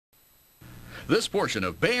This portion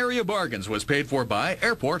of Bay Area Bargains was paid for by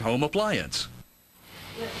Airport Home Appliance.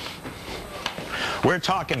 We're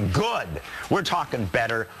talking good. We're talking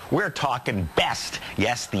better. We're talking best.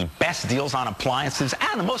 Yes, the best deals on appliances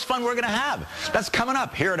and the most fun we're going to have. That's coming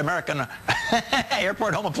up here at American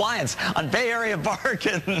Airport Home Appliance on Bay Area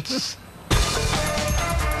Bargains.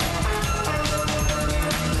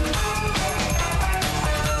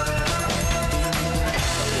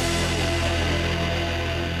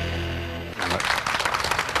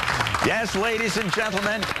 Yes, ladies and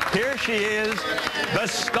gentlemen, here she is, the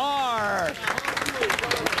star,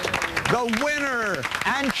 the winner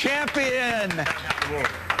and champion,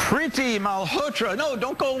 Priti Malhotra. No,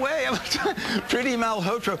 don't go away. Priti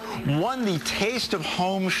Malhotra won the Taste of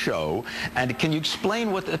Home show. And can you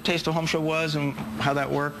explain what the Taste of Home show was and how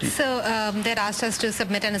that worked? So they'd asked us to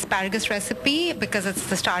submit an asparagus recipe because it's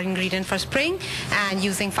the star ingredient for spring. And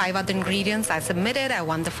using 5 other ingredients, I submitted. I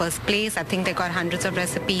won the first place. I think they got hundreds of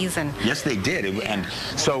recipes. And yes, they did. Yeah. And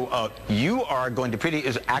so you are going to, Priti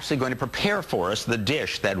is actually going to prepare for us the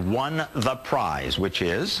dish that won the prize, which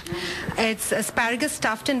is? It's asparagus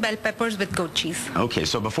stuffed in bell peppers with goat cheese. Okay,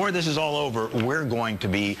 so before this is all over, we're going to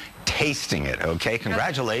be tasting it, okay?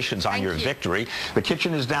 Congratulations on your victory. The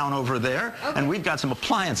kitchen is down over there, and we've got some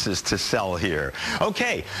appliances to sell here.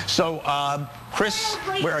 Okay, so Chris,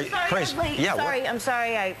 where are you? Chris, yeah. Sorry, I'm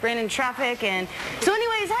sorry, I ran in traffic, and so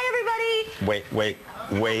anyways, hi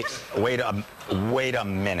everybody. Wait a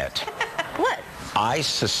minute. What? I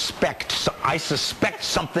suspect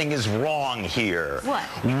something is wrong here. What?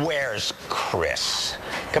 Where's Chris?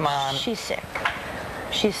 Come on. She's sick.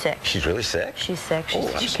 She's sick. She's really sick? She's sick.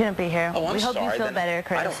 She couldn't be here. Oh, I'm we hope sorry. you feel better,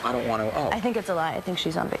 Chris. I don't want to. Oh. I think it's a lie. I think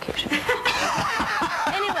she's on vacation.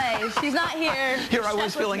 Anyway, she's not here. Here I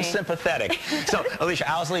was feeling sympathetic. So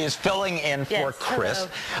Alicia Owsley is filling in for Chris.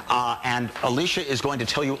 And Alicia is going to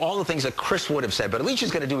tell you all the things that Chris would have said, but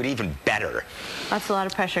Alicia's going to do it even better. That's a lot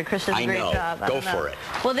of pressure. Chris does a great job. Go for it.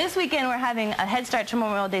 Well, this weekend we're having a Head Start to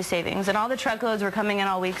Memorial Day savings, and all the truckloads were coming in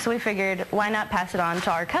all week, so we figured why not pass it on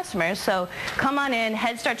to our customers. So come on in,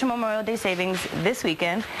 Head Start to Memorial Day savings this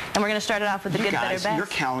weekend, and we're going to start it off with the good, better, best. Your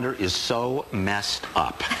calendar is so messed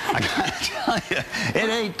up. I got to tell you, it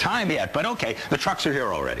ain't time yet, but okay, the trucks are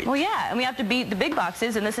here already. Well, yeah, and we have to beat the big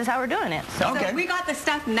boxes, and this is how we're doing it. So we got the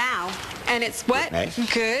stuff now, and it's what?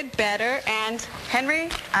 Good, better, and Henry,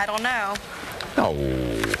 I don't know.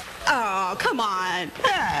 Oh, come on.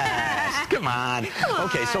 Yes, come on.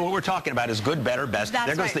 Okay, so what we're talking about is good, better, best. That's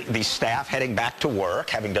there goes the staff heading back to work,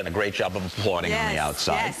 having done a great job of applauding on the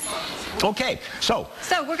outside. Yes. Okay, so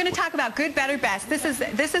we're going to talk about good, better, best. This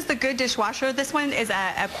is the good dishwasher. This one is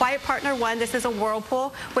a Quiet Partner 1. This is a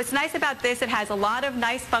Whirlpool. What's nice about this, it has a lot of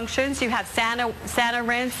nice functions. You have Santa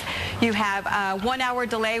rinse. You have 1-hour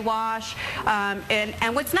delay wash.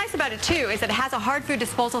 And what's nice about it, too, is that it has a hard food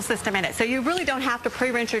disposal system in it. So you really don't have to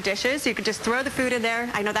pre-rinse your dishes. You can just throw the food in there.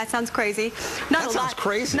 I know that sounds crazy. That sounds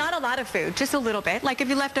crazy. Not a lot of food, just a little bit. Like if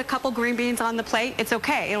you left a couple green beans on the plate, it's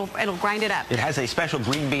okay. It'll grind it up. It has a special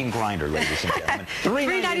green bean grinder, ladies and gentlemen.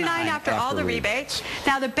 $3.99 after all the rebates.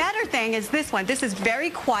 Now the better thing is this one. This is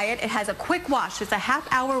very quiet. It has a quick wash. It's a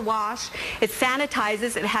half-hour wash. It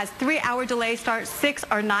sanitizes. It has 3-hour delay start, 6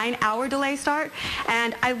 or 9-hour delay start.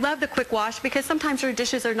 And I love the quick wash because sometimes your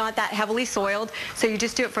dishes are not that heavily soiled. So you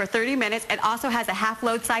just do it for 30 minutes. It also has a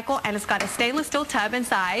half-load cycle, and it's got a stainless steel tub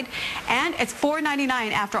inside, and it's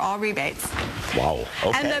 $4.99 after all rebates. Wow.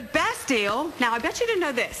 Okay. And the best deal, now I bet you didn't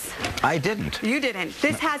know this. I didn't. You didn't.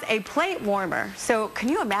 This has a plate warmer. So can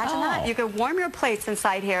you imagine that? You can warm your plates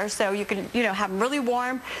inside here, so you can, have them really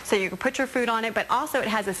warm, so you can put your food on it, but also it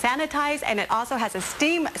has a sanitize, and it also has a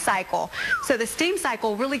steam cycle. So the steam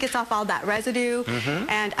cycle really gets off all that residue,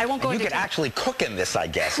 and I won't go into... You could actually cook in this, I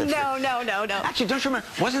guess. No. Actually, don't you remember,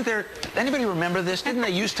 wasn't there, anybody remember this? Didn't they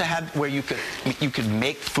used to have where you could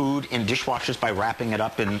make food in dishwashers by wrapping it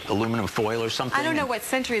up in aluminum foil or something? I don't know what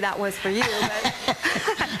century that was for you, but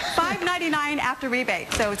 $5.99 after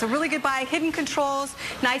rebate. So it's a really good buy. Hidden controls,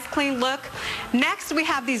 nice clean look. Next, we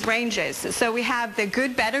have these ranges. So we have the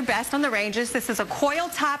good, better, best on the ranges. This is a coil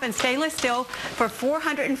top and stainless steel for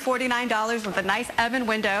 $449 with a nice oven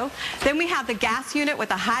window. Then we have the gas unit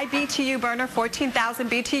with a high BTU burner, 14,000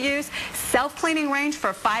 BTUs, self-cleaning range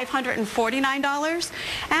for $549,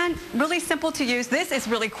 and really simple to use. This is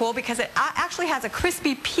really cool because it actually has a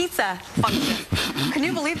crispy pizza function. Can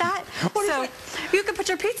you believe that? So you can put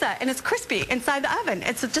your pizza and it's crispy inside the oven.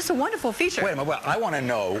 It's just a wonderful feature. Wait a minute, I want to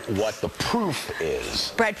know what the proof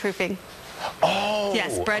is. Bread proofing. Oh.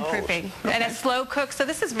 Yes, bread proofing. Okay. And it's slow cooked, so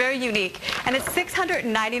this is very unique. And it's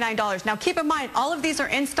 $699. Now keep in mind, all of these are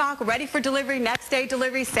in stock, ready for delivery, next day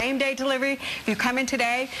delivery, same day delivery. If you come in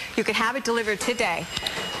today, you can have it delivered today.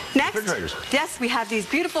 Next, refrigerators. Yes, we have these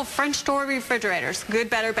beautiful French door refrigerators, good,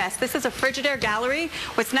 better, best. This is a Frigidaire gallery.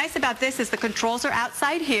 What's nice about this is the controls are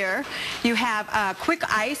outside here. You have quick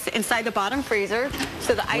ice inside the bottom freezer.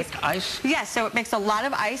 So the ice? Yes, so it makes a lot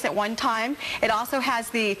of ice at one time. It also has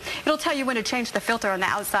it'll tell you when to change the filter on the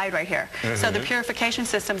outside right here. So the purification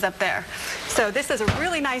system's up there. So this is a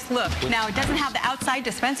really nice look. Now it doesn't have the outside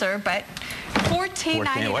dispenser, but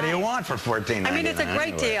 $14.99. What do you want for $14.99? I mean, it's a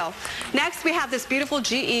great deal. Next, we have this beautiful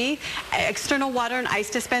GE external water and ice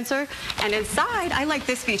dispenser. And inside, I like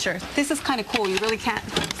this feature. This is kind of cool. You really can't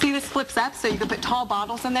see this flips up, so you can put tall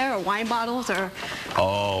bottles in there or wine bottles or...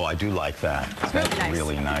 Oh, I do like that. That's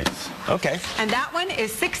really nice. Okay. And that one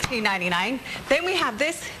is $16.99. Then we have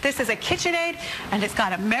this. This is a KitchenAid, and it's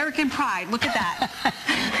got American pride. Look at that.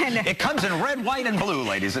 It comes in red, white, and blue,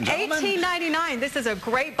 ladies and gentlemen. $18.99. This is a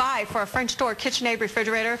great buy for a French door KitchenAid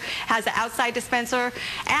refrigerator. Has an outside dispenser.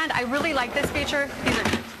 And I really like this feature. These are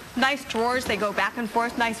nice drawers. They go back and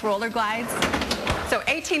forth. Nice roller glides. So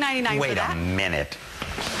 $18.99 for that. Wait a minute.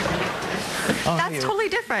 That's totally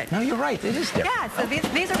different. No, you're right. It is different. Yeah, so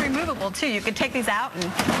these are removable, too. You can take these out and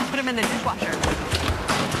put them in the dishwasher.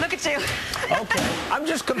 Look at you. Okay. I'm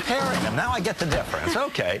just comparing them. Now I get the difference.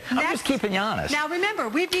 Okay. I'm just keeping you honest. Now, remember,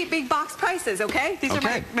 we beat big box prices, okay? These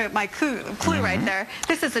are my clue right there.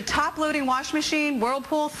 This is a top-loading wash machine,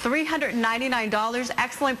 Whirlpool, $399.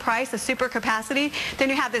 Excellent price, a super capacity. Then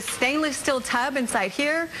you have this stainless steel tub inside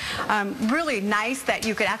here. Really nice that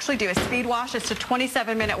you could actually do a speed wash. It's a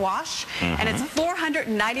 27-minute wash. And it's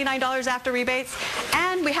 $499 after rebates.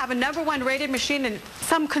 And we have a #1 rated machine in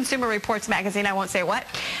some Consumer Reports magazine, I won't say what.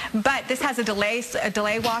 But this has a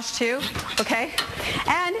delay wash too, okay?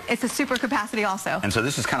 And it's a super capacity also. And so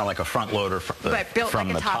this is kind of like a front loader but built from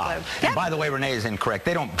like the top. Load. And by the way, Renee is incorrect.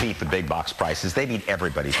 They don't beat the big box prices. They beat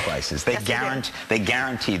everybody's prices. They Yes,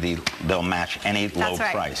 guarantee they'll match any low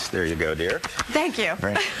price. There you go, dear. Thank you.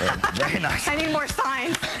 Very nice. I need more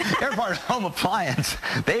signs. Airport Home Appliance.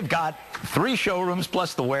 They've got 3 showrooms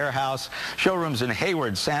plus the warehouse. Showrooms in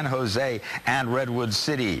Hayward, San Jose, and Redwood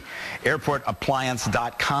City.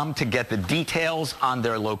 AirportAppliance.com to get the details on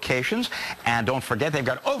their locations. And don't forget, they've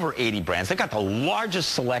got over 80 brands. They've got the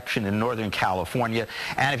largest selection in Northern California.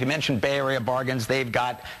 And if you mention Bay Area bargains, they've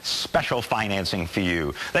got special financing for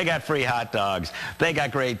you. They got free hot dogs. They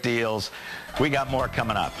got great deals. We got more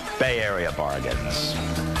coming up. Bay Area bargains.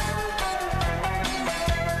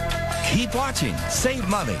 Keep watching. Save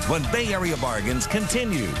money when Bay Area Bargains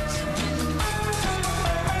continues.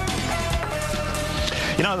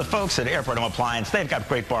 You know, the folks at Airport Home Appliance, they've got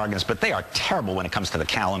great bargains, but they are terrible when it comes to the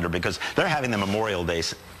calendar because they're having the Memorial Day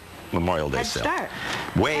sale. Head Start.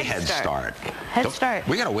 Head Start. Head Start.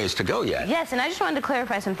 We got a ways to go yet. Yes, and I just wanted to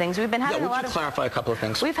clarify some things. We've been having clarify a couple of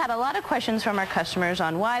things? We've had a lot of questions from our customers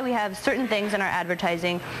on why we have certain things in our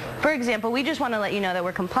advertising. For example, we just want to let you know that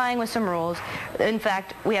we're complying with some rules. In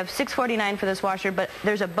fact, we have $649 for this washer, but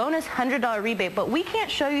there's a bonus $100 rebate, but we can't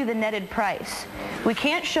show you the netted price. We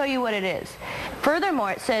can't show you what it is.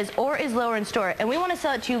 Furthermore, it says, or is lower in store, and we want to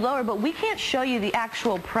sell it to you lower, but we can't show you the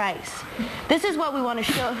actual price. This is what we want to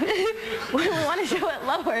show. We want to show it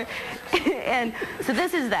lower. And so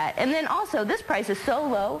this is that. And then also, this price is so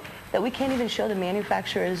low that we can't even show the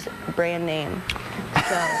manufacturer's brand name.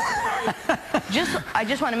 So I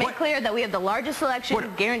just want to make clear that we have the largest selection,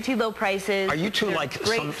 guaranteed low prices. Are you two like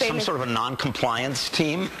some sort of a non-compliance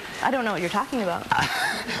team? I don't know what you're talking about.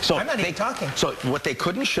 So I'm not even talking. So what they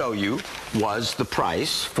couldn't show you was the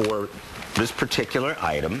price for this particular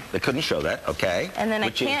item. They couldn't show that, okay? And then I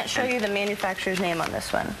can't show you the manufacturer's name on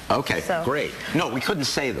this one. Okay, great. No, we couldn't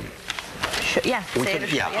say them. Yeah,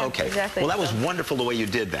 okay. Exactly. Well, that was wonderful the way you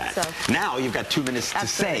did that. So, now you've got 2 minutes to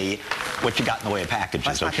say what you got in the way of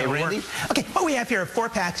packages. Okay, Randy? Okay, what we have here are 4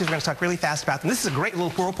 packages. We're going to talk really fast about them. This is a great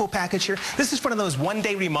little Whirlpool package here. This is one of those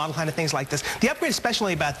one-day remodel kind of things like this. The upgrade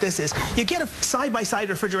especially about this is you get a side-by-side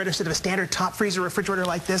refrigerator instead of a standard top freezer refrigerator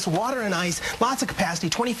like this. Water and ice, lots of capacity,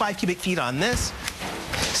 25 cubic feet on this.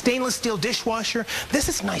 Stainless steel dishwasher. This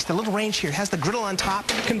is nice. The little range here has the griddle on top,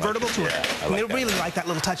 convertible to it. And they really like that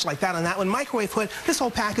little touch like that on that one. Microwave hood. This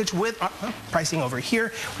whole package with pricing over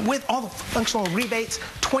here with all the functional rebates.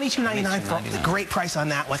 $22.99 for a great price on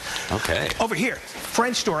that one. Okay. Over here,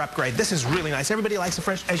 French door upgrade. This is really nice. Everybody likes the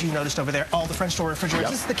French, as you noticed over there, all the French door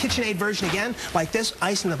refrigerators. This is the KitchenAid version again, like this.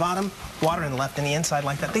 Ice in the bottom, water in the left and the inside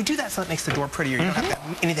like that. They do that so it makes the door prettier. You don't have to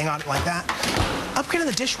have anything on it like that. Upgrade on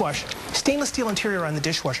the dishwasher. Stainless steel interior on the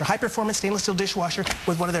dishwasher. High-performance stainless steel dishwasher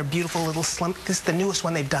with one of their beautiful little slim. This is the newest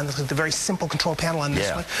one they've done. This is the very simple control panel on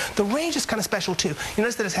this one. The range is kind of special too. You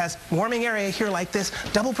notice that it has warming area here like this,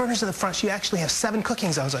 double burners in the front. So you actually have 7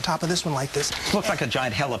 cooking zones on top of this one like this. Looks like a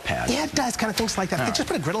giant helipad. Yeah, it does. Kind of things like that. They just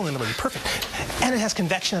put a griddle in the middle. It'd be perfect. And it has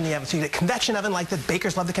convection in the oven. So you get a convection oven like that.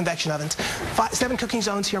 Bakers love the convection ovens. 7 cooking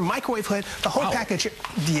zones here. Microwave hood. The whole package.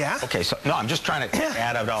 Yeah. Okay, so no, I'm just trying to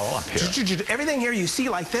add it all up here. Everything here you see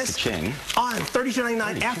like this on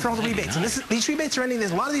 $32.99 after all the rebates. And these rebates are ending.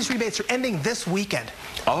 A lot of these rebates are ending this weekend.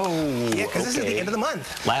 Oh, yeah, because this is the end of the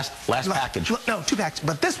month. Last package. No, 2 packages.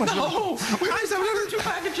 But this one's no. We have another 2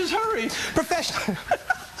 packages. Hurry.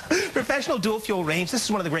 Professional dual fuel range. This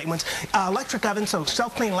is one of the great ones. Electric oven, so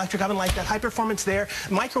self-clean electric oven like that. High performance there.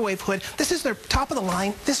 Microwave hood. This is their top of the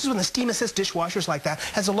line. This is one of the steam assist dishwashers like that.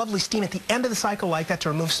 Has a lovely steam at the end of the cycle like that to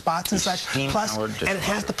remove spots and such. Plus, and it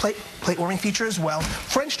has the plate warming feature as well.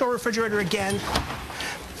 French door refrigerator again.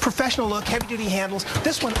 Professional look, heavy-duty handles.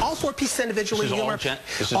 This one, all 4 pieces individually.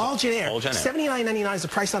 This is all Gen Air. $79.99 is the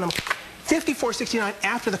price on them. $54.69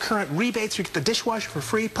 after the current rebates. You get the dishwasher for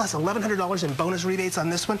free, plus $1,100 in bonus rebates on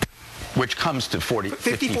this one. Which comes to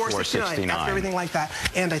 $54.69 after everything like that.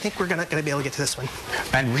 And I think we're gonna be able to get to this one.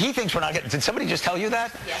 And he thinks we're not getting. Did somebody just tell you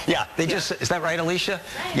that? Yeah. They just. Is that right, Alicia?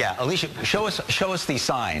 Yeah. Alicia, show us the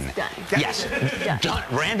sign. Done. Yes. Done.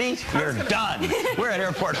 Randy, you're done. We're at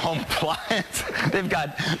Airport Home Appliance. They've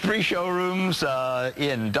got 3 showrooms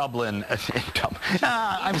in Dublin.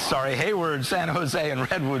 I'm sorry, Hayward, San Jose,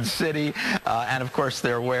 and Redwood City, and of course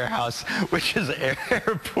their warehouse, which is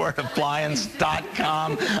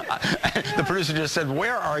airportappliance.com. The producer just said,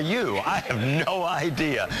 "Where are you?" I have no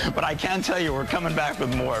idea, but I can tell you we're coming back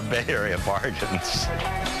with more Bay Area bargains.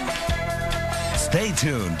 Stay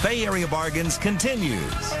tuned. Bay Area Bargains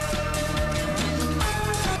continues.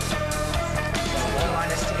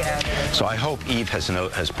 So I hope Eve has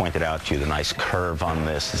pointed out to you the nice curve on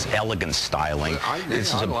this elegant styling. I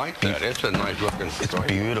like that. It's a nice looking. It's a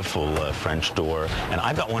beautiful French door, and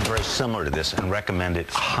I've got one very similar to this and recommend it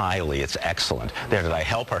highly. It's excellent. There, did I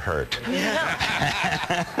help or hurt?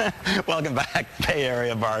 Yeah. Welcome back, Bay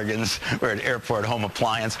Area Bargains. We're at Airport Home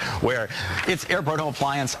Appliance, where it's Airport Home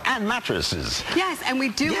Appliance and mattresses. Yes, and we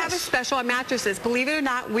do have a special on mattresses. Believe it or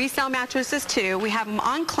not, we sell mattresses too. We have them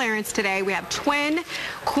on clearance today. We have twin,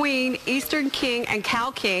 queen, Eastern King, and Cow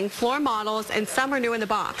King floor models, and some are new in the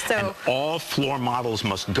box. So and all floor models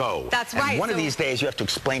must go. That's right. And one of these days you have to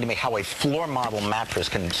explain to me how a floor model mattress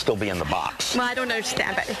can still be in the box. Well, I don't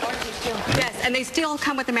understand, but yes, and they still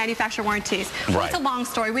come with the manufacturer warranties. So right. It's a long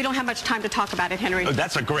story. We don't have much time to talk about it, Henry. Oh,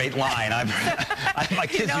 that's a great line. My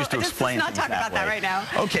kids used to explain things that way. Let's not talk about that right now.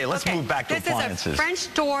 Okay, let's move back to appliances. This is a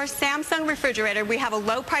French door Samsung refrigerator. We have a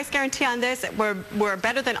low price guarantee on this. We're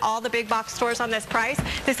better than all the big box stores on this price.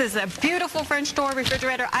 This is a beautiful French door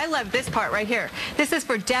refrigerator. I love this part right here. This is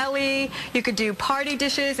for deli. You could do party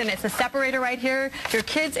dishes, and it's a separator right here. Your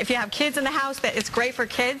kids, if you have kids in the house, it's great for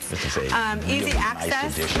kids. This is a easy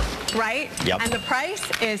access, nice right? Yep. And the price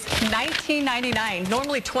is $19.99.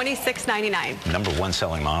 Normally $26.99. #1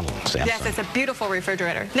 selling model, Samsung. Yes, it's a beautiful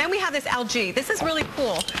refrigerator. Then we have this LG. This is really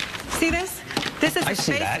cool. See this? This is a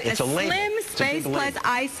slim space plus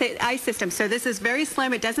ice system. So this is very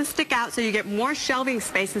slim. It doesn't stick out, so you get more shelving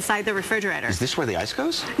space inside the refrigerator. Is this where the ice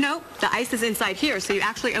goes? No, the ice is inside here, so you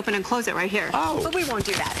actually open and close it right here. Oh. But we won't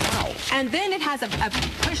do that. Wow. And then it has a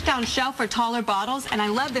push-down shelf for taller bottles, and I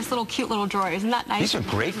love this little cute little drawer. Isn't that nice? These are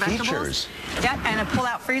great features. Yep, and a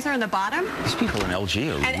pull-out freezer in the bottom. These people in LG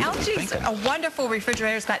are And LG's a wonderful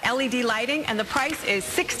refrigerator. It's got LED lighting, and the price is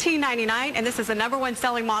 $16.99, and this is the #1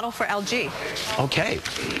 selling model for LG. Okay.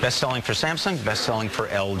 Best selling for Samsung, best selling for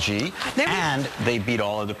LG, and they beat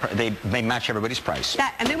all of the, they match everybody's price.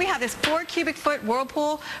 And then we have this 4 cubic foot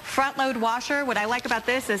Whirlpool front load washer. What I like about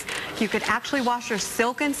this is you could actually wash your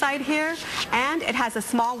silk inside here, and it has a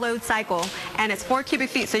small load cycle, and it's 4 cubic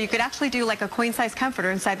feet, so you could actually do like a queen size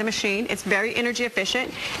comforter inside the machine. It's very energy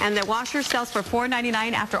efficient, and the washer sells for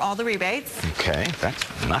 $4.99 after all the rebates. Okay, that's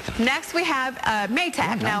nothing. Next we have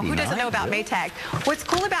Maytag. Now, who doesn't know about Maytag? What's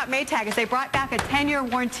cool about Maytag is they brought back a 10-year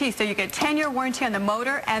warranty, so you get 10-year warranty on the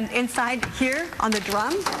motor, and inside here on the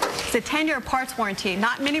drum, it's a 10-year parts warranty.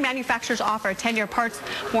 Not many manufacturers offer a 10-year parts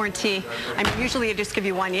warranty. I mean, usually they just give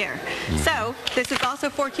you 1 year. So this is also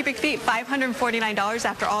 4 cubic feet, $549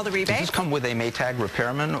 after all the rebates. Does this come with a Maytag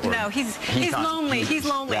repairman? Or no, he's lonely. He's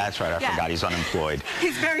lonely. Yeah, that's right. I forgot he's unemployed.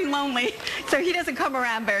 He's very lonely, so he doesn't come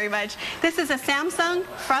around very much. This is a Samsung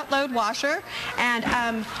front load washer, and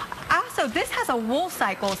Also, this has a wool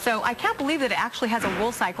cycle, so I can't believe that it actually has a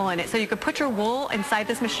wool cycle in it. So you could put your wool inside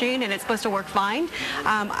this machine, and it's supposed to work fine.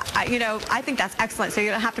 I think that's excellent, so you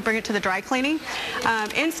don't have to bring it to the dry cleaning.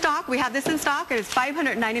 In stock, we have this in stock. It is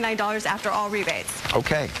 $599 after all rebates.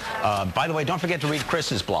 Okay. By the way, don't forget to read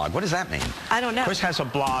Chris's blog. What does that mean? I don't know. Chris has a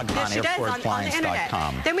blog on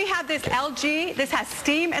airportappliance.com. Then we have this LG. This has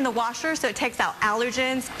steam in the washer, so it takes out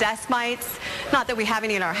allergens, dust mites. Not that we have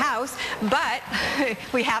any in our house, but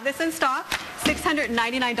we have this in stock.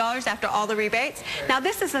 $699 after all the rebates. Now,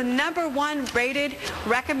 this is the #1 rated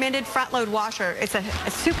recommended front load washer. It's a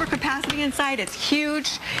super capacity inside. It's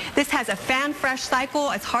huge. This has a fan fresh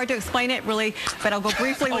cycle. It's hard to explain it really, but I'll go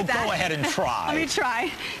briefly with that. Go ahead and try. Let me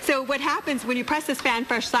try. So what happens when you press this fan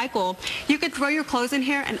fresh cycle, you could throw your clothes in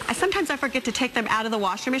here, and sometimes I forget to take them out of the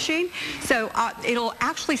washing machine. So it'll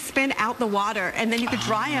actually spin out the water, and then you could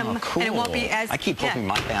dry them, cool. and it won't be as... I keep hoping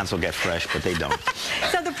my pants will get fresh, but they don't.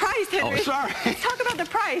 So the price, Henry. Oh, sorry. Let's talk about the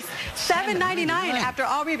price. $7.99 after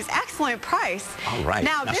all rebates. Excellent price. All right.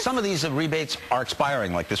 Now some of these rebates are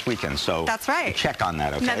expiring like this weekend, so that's right. Check on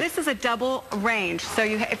that, okay? Now, this is a double range. So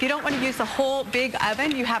if you don't want to use the whole big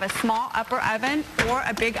oven, you have a small upper oven or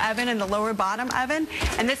a big oven in the lower bottom oven.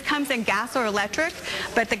 And this comes in gas or electric,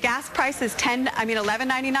 but the gas price is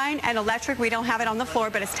 $11.99, and electric, we don't have it on the floor,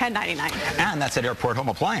 but it's $10.99. And that's at Airport Home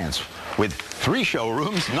Appliance with 3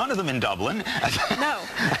 showrooms, none of them in Dublin. No.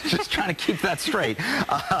 Just trying to keep that straight.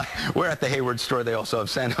 We're at the Hayward store. They also have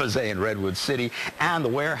San Jose and Redwood City, and the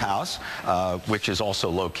warehouse, which is also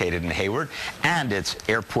located in Hayward. And it's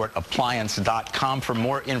airportappliance.com for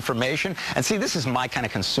more information. And see, this is my kind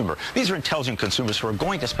of consumer. These are intelligent consumers who are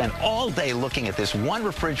going to spend all day looking at this one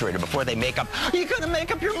refrigerator before they make up. Are you going to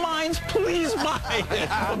make up your minds? Please buy it.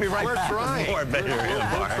 We'll be right back with more Bay Area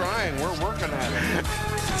Bargains. We're trying. We're working at it.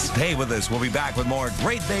 Stay with us. We'll be back with more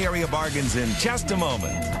great Bay Area bargains in just a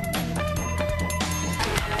moment.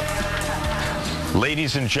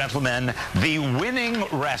 Ladies and gentlemen, the winning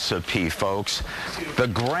recipe, folks, the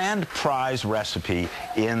grand prize recipe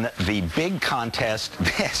in the big contest.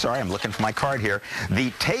 Sorry, I'm looking for my card here.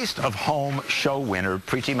 The Taste of Home show winner,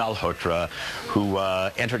 Priti Malhotra, who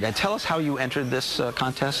entered. And tell us how you entered this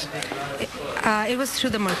contest. It was through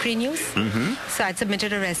the Mercury News. So I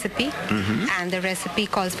submitted a recipe, and the recipe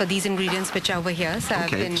calls for these ingredients, which are over here. So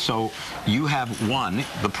okay, so you have won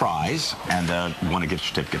the prize and won a gift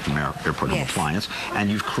certificate from Airport Home Appliance. And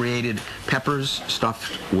you've created peppers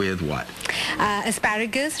stuffed with what?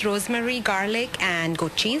 Asparagus, rosemary, garlic, and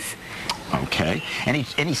goat cheese. Okay.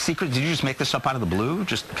 Any secret? Did you just make this up out of the blue?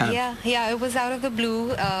 Just kind of... Yeah, it was out of the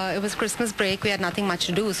blue. It was Christmas break. We had nothing much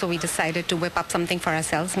to do, so we decided to whip up something for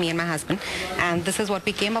ourselves, me and my husband. And this is what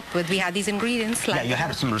we came up with. We had these ingredients. Yeah, you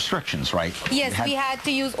had some restrictions, right? Yes, we had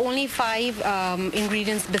to use only 5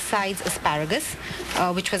 ingredients besides asparagus,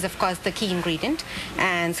 which was, of course, the key ingredient.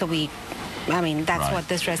 And so that's what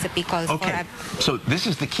this recipe calls for. Okay, so this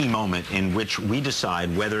is the key moment in which we decide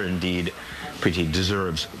whether indeed Priti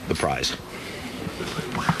deserves the prize.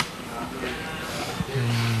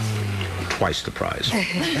 Twice the prize.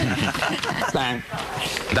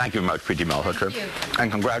 Thank you very much, Priti Malhotra.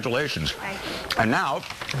 And congratulations. And now,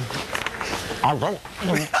 I'll go.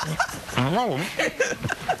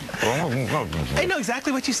 I know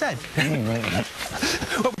exactly what you said.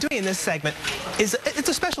 What we're doing in this segment is it's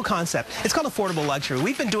a special concept. It's called affordable luxury.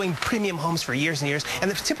 We've been doing premium homes for years and years,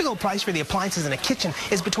 and the typical price for the appliances in a kitchen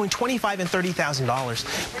is between $25,000 and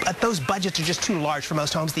 $30,000. But those budgets are just too large for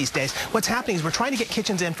most homes these days. What's happening is we're trying to get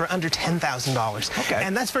kitchens in for under $10,000. Okay.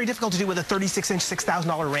 And that's very difficult to do with a 36-inch,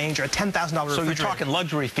 $6,000 range or a $10,000 refrigerator. So you're talking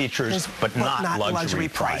luxury features, but not luxury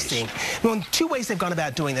pricing. Well, 2 ways they've gone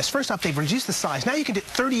about doing this. First off, they've reduced the size. Now you can do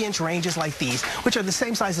 30-inch ranges like these, which are the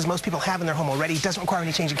same size as most people have in their home already. It doesn't require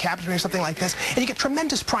any change in cabinetry or something like this. And you get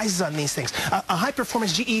tremendous prices on these things. A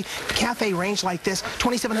high-performance GE Cafe range like this,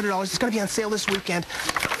 $2,700. It's going to be on sale this weekend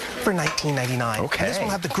for $19.99. Okay. And this will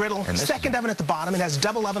have the griddle, second oven at the bottom. It has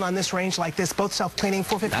double oven on this range like this, both self-cleaning,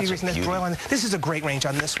 450 degrees, and this broil on. This is a great range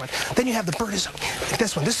on this one. Then you have the Bird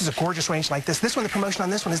this one. This is a gorgeous range like this. This one, the promotion on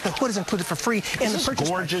this one is the hood is included for free. And the purchase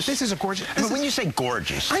gorgeous. This is a gorgeous. I mean, when you say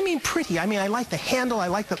gorgeous, I mean pretty. I mean, I like the handle. I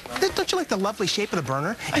like the. Don't you like the lovely shape of the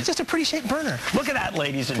burner? It's just a pretty shaped burner. Look at that,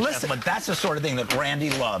 ladies and gentlemen. That's the sort of thing that Randy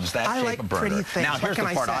loves. That shape of burner. Pretty things. Now here's the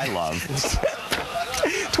part I love.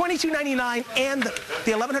 $22.99, and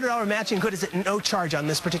the $1,100 matching good is at no charge on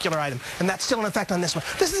this particular item, and that's still in effect on this one.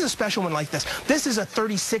 This is a special one like this. This is a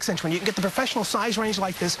 36-inch one. You can get the professional size range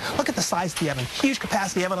like this. Look at the size of the oven. Huge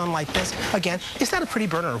capacity oven on like this. Again, is that a pretty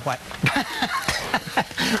burner or what?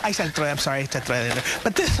 I said, I'm sorry,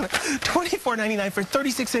 but this $24.99 for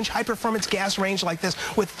 36-inch high-performance gas range like this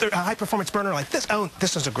with a high-performance burner like this. Oh,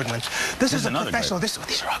 this is a good one. This is a professional.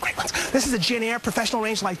 These are all great ones. This is a Gen Air professional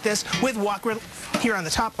range like this with wok grill here on the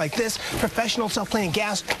top like this. Professional self-cleaning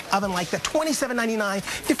gas oven like that. $27.99.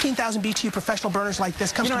 15,000 BTU professional burners like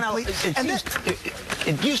this. Comes complete.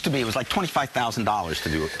 It used to be, it was like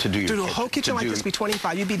 $25,000 to do a whole kitchen like this. Be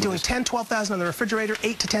 $25,000. You'd be doing $10,000, $12,000 on the refrigerator,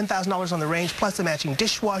 $8,000 to $10,000 on the range, plus the matching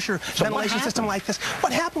dishwasher, ventilation system like this.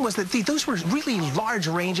 What happened was that those were really large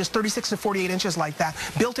ranges, 36 to 48 inches like that,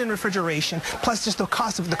 built-in refrigeration, plus just the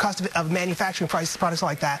cost of manufacturing products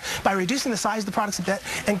like that. By reducing the size of the products a bit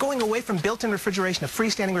and going away from built-in refrigeration to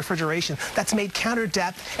freestanding refrigeration, that's made counter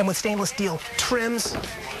depth and with stainless steel trims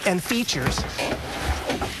and features.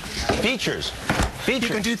 You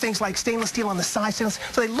can do things like stainless steel on the side, so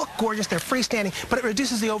they look gorgeous, they're freestanding, but it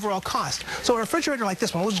reduces the overall cost. So a refrigerator like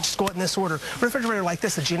this one, we'll just go in this order. Refrigerator like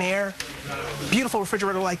this, a Gen Air, beautiful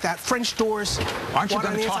refrigerator like that, French doors. Aren't you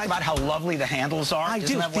going to talk about how lovely the handles are? I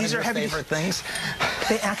do. These are heavy favorite things.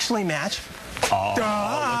 They actually match. Oh, look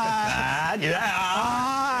at that.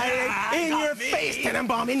 Yeah. In your face,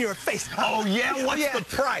 Tenenbaum, in your face. Oh, yeah? What's the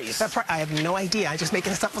price? I have no idea. I'm just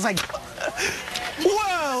making this up. I was like,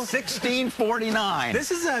 whoa. $16.49.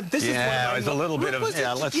 This is one of it was a little bit of, let's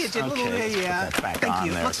put that back Thank on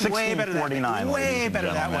you. there. Looks way better that way. Way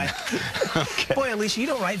better that way. Okay. Boy, Alicia, you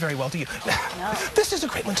don't write very well, do you? No. This is a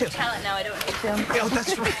great one, too. Talent now, I don't have to. Oh,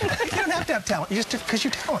 that's right. You don't have to have talent. You just because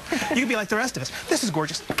you're talent. You can be like the rest of us. This is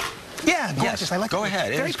gorgeous. Yeah, gorgeous. Yes, I like go it.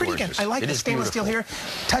 ahead. Very pretty again. I like the stainless steel here.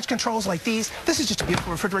 Touch controls like these. This is just a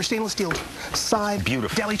beautiful refrigerator. Stainless steel side.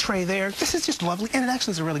 Beautiful. Deli tray there. This is just lovely. And it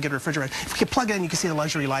actually is a really good refrigerator. If you can plug it in, you can see the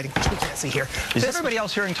luxury lighting, which we can't see here. Is everybody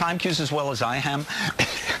else hearing time cues as well as I am?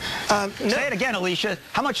 Say it again, Alicia.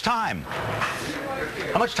 How much time?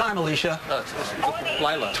 How much time, Alicia?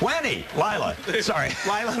 Lila. 20. Lila. Sorry.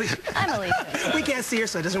 Lila. I'm Alicia. We can't see her,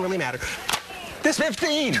 so it doesn't really matter. This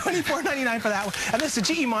 $15. $24.99 for that one. And this is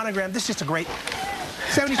a GE monogram. This is just a great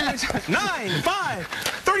 9, 5,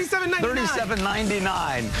 $37.99.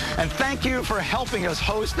 $37.99. And thank you for helping us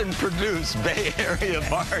host and produce Bay Area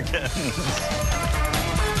Bargains.